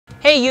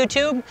Hey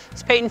YouTube,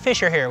 it's Peyton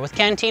Fisher here with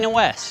Cantina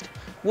West.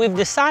 We've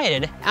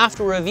decided,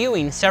 after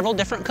reviewing several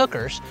different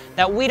cookers,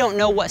 that we don't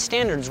know what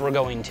standards we're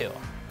going to.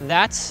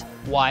 That's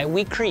why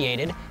we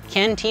created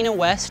Cantina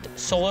West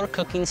Solar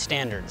Cooking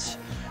Standards.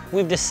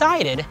 We've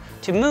decided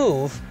to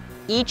move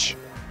each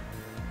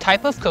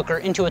type of cooker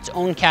into its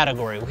own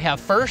category. We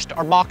have first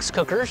our box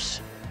cookers,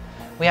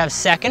 we have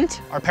second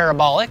our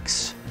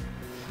parabolics,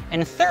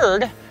 and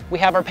third we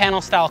have our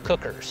panel style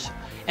cookers.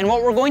 And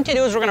what we're going to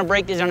do is we're going to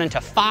break these down into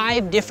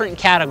 5 different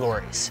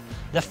categories.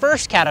 The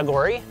first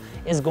category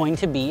is going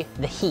to be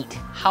the heat.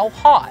 How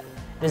hot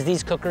does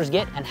these cookers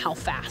get and how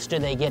fast do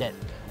they get it?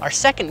 Our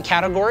second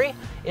category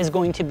is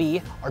going to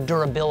be our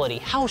durability.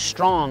 How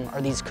strong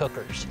are these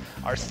cookers?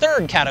 Our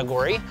third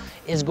category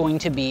is going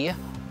to be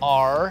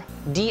our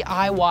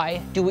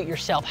DIY,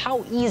 do-it-yourself.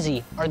 How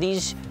easy are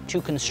these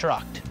to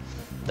construct?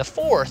 The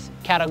fourth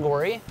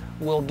category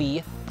will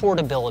be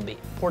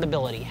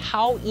portability.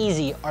 How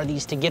easy are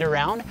these to get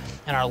around?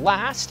 And our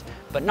last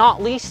but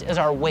not least is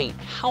our weight.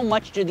 How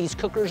much do these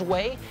cookers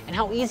weigh and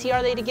how easy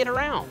are they to get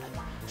around?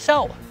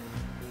 So,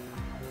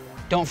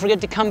 don't forget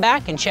to come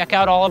back and check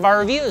out all of our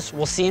reviews.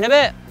 We'll see you in a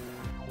bit.